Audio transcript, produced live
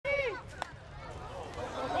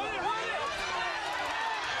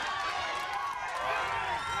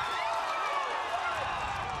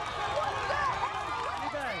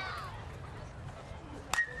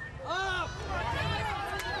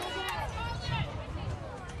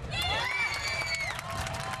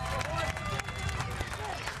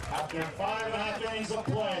After 5.5 innings of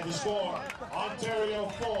play, the score, Ontario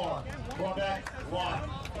 4, Quebec 1.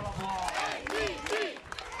 NDG!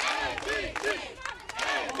 NDG!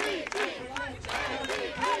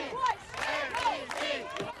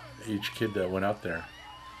 Each kid that went out there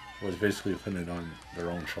was basically putting it on their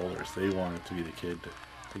own shoulders. They wanted to be the kid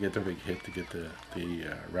to get the big hit, to get the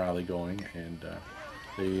rally going, and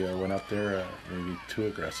they went out there maybe too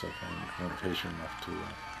aggressive and weren't patient enough to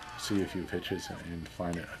see a few pitches and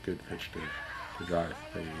find a good pitch to drive.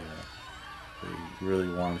 They really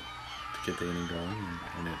wanted to get the inning going,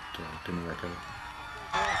 and it didn't work out.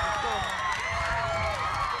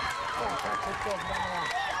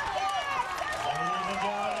 Ladies and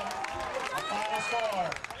gentlemen, the final score,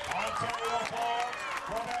 Ontario 4,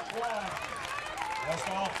 Quebec 1.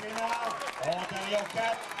 Reste en finale, Ontario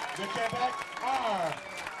 4, de Québec 1.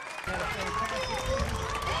 You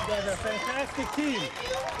guys are a fantastic team,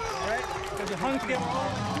 right? Because you hung together all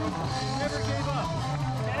the season, you never gave up,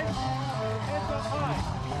 okay? Heads up high.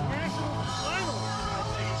 National finals.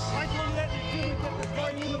 I told you that in your team kept this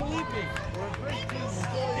going, you believe me. We're a great team,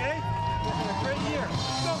 okay? This is a great year.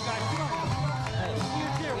 Let's go, guys, come on.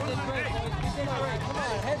 Huge year. You did great, boys. You did great. Come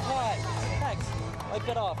on, heads high. Thanks. Wipe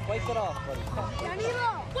it off, buddy. Danilo!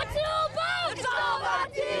 What's it all about? It's all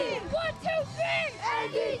about team! 1, 2, 3!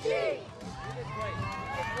 NDG! You did great. You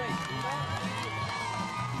did great.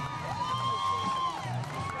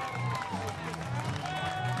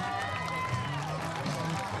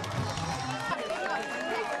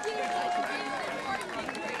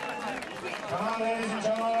 Come on, ladies and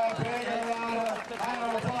gentlemen, a big round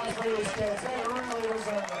of applause for these kids. They really deserve it.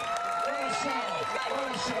 What a show. What a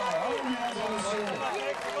show. Oh, yeah, what a show.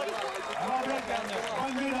 And I'll bet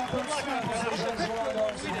one good up in snap positions for all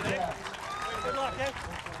those who did. Good luck, eh?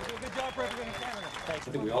 You do a good job for everyone in Canada. I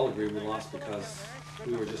think we all agree we lost because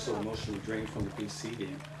we were just so emotionally drained from the BC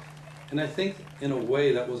game. And I think, in a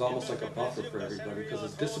way, that was almost like a buffer for everybody, because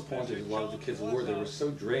as disappointed as a lot of the kids were, they were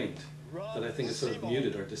so drained that I think it sort of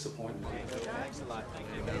muted our disappointment. Thanks a lot. Thank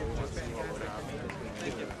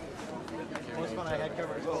you. Most fun I had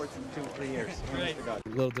covering sports in 2-3 years. A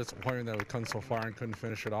little disappointing that we come so far and couldn't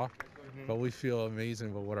finish it off, but we feel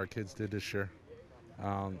amazing about what our kids did this year.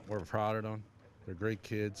 We're proud of them. They're great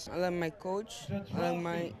kids. I like my coach. I like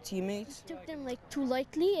my teammates. Took them like too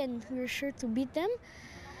lightly, and we were sure to beat them.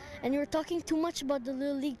 And we were talking too much about the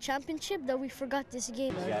Little League Championship that we forgot this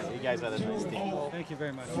game. Yeah, you guys had a nice team. Thank you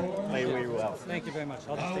very much. Played really well. Thank you very much.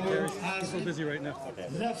 I'll just take care of it. I'm so busy right now.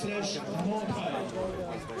 La Flèche Montréal.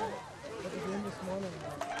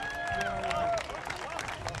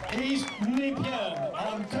 East Nepean,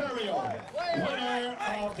 Ontario, winner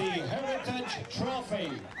of the Heritage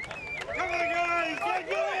Trophy. Come on, guys! Let's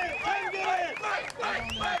do it! Let's do it!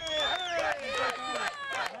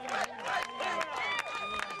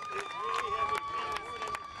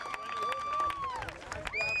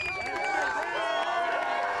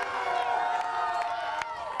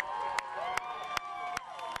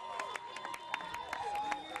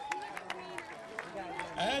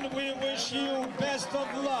 And we wish you best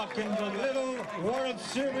of luck in the Little World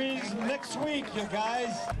Series next week, you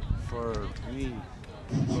guys. For me,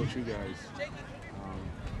 coach you guys.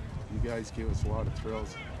 You guys gave us a lot of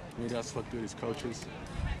thrills. Made us look good as coaches.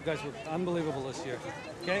 You guys were unbelievable this year.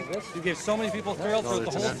 Okay? You gave so many people thrills throughout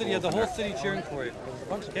the whole city. You had the whole city cheering for you.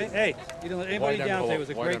 Okay? Hey, you didn't let anybody down today. It was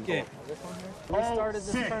a great game. We started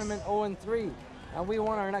this tournament 0-3, and we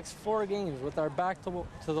won our next 4 games with our back to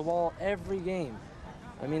the wall every game.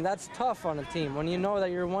 I mean, that's tough on a team when you know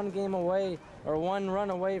that you're 1 game away or 1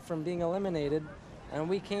 run away from being eliminated, and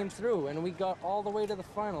we came through and we got all the way to the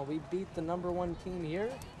final. We beat the #1 team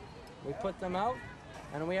here, we put them out,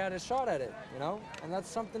 and we had a shot at it, you know, and that's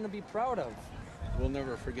something to be proud of. We'll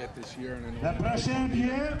never forget this year. La prochaine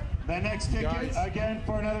billet, the next ticket again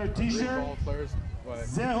for another t-shirt.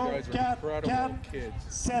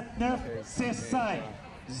 0447965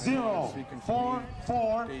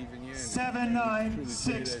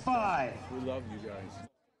 0447965. We love you guys.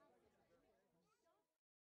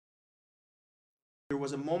 There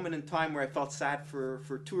was a moment in time where I felt sad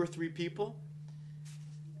for 2 or 3 people,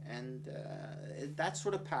 and that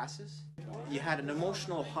sort of passes. You had an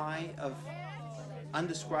emotional high of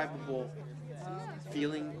undescribable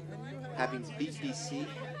feeling having beat BC,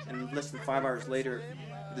 and less than 5 hours later,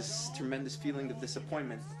 this tremendous feeling of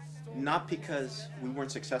disappointment. Not because we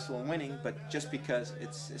weren't successful in winning, but just because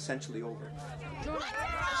it's essentially over.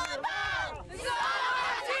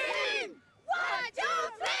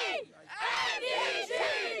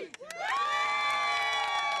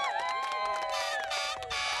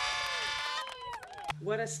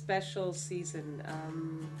 What a special season.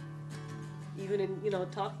 even in, you know,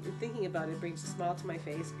 thinking about it brings a smile to my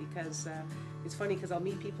face, because it's funny because I'll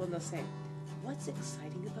meet people and they'll say, what's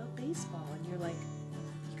exciting about baseball? And you're like,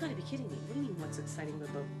 you gotta be kidding me. What do you mean what's exciting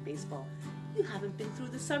about baseball? You haven't been through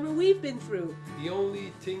the summer we've been through. The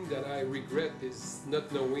only thing that I regret is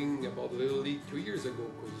not knowing about Little League 2 years ago,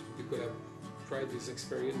 because we could have tried this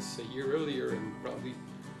experience a year earlier and probably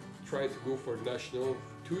tried to go for national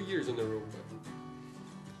 2 years in a row.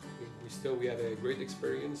 But we had a great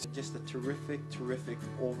experience. Just a terrific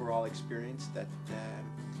overall experience that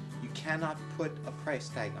you cannot put a price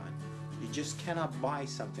tag on. You just cannot buy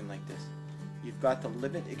something like this. You've got to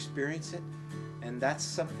live it, experience it, and that's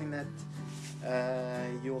something that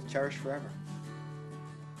you'll cherish forever.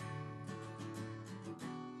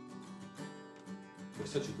 It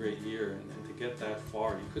was such a great year, and to get that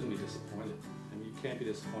far, you couldn't be disappointed. I mean, you can't be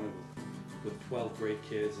disappointed with 12 great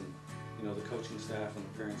kids and, you know, the coaching staff and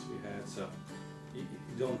the parents we had. So you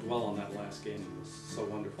don't dwell on that last game. It was so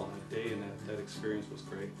wonderful on that day, and that experience was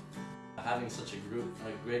great. Having such a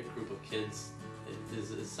great group of kids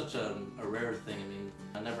is such a rare thing. I mean,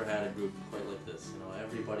 I never had a group quite like this. You know,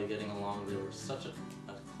 everybody getting along. They were such a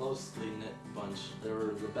closely knit bunch. They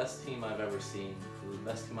were the best team I've ever seen. The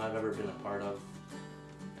best team I've ever been a part of.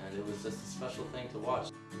 And it was just a special thing to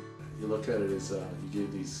watch. You look at it as you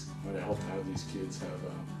gave these, might have helped have these kids have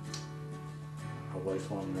a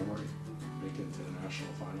lifelong memory, make it to the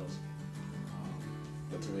national finals,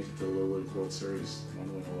 but to make it to the Little League World Series,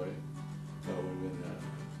 one win away, that would have been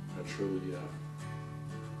a truly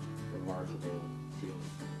remarkable feeling.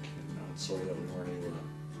 And I'm sorry that we weren't able to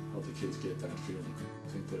help the kids get that feeling.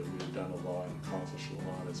 I think that we've done a lot and accomplished a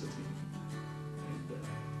lot as a team,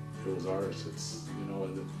 and it was ours. It's, you know,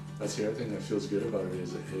 that's the other thing that feels good about it,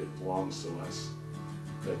 is it belongs to us.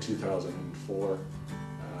 The 2004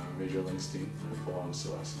 Major Lynx team, it belongs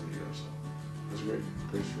to us in a year, so it was great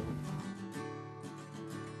feeling.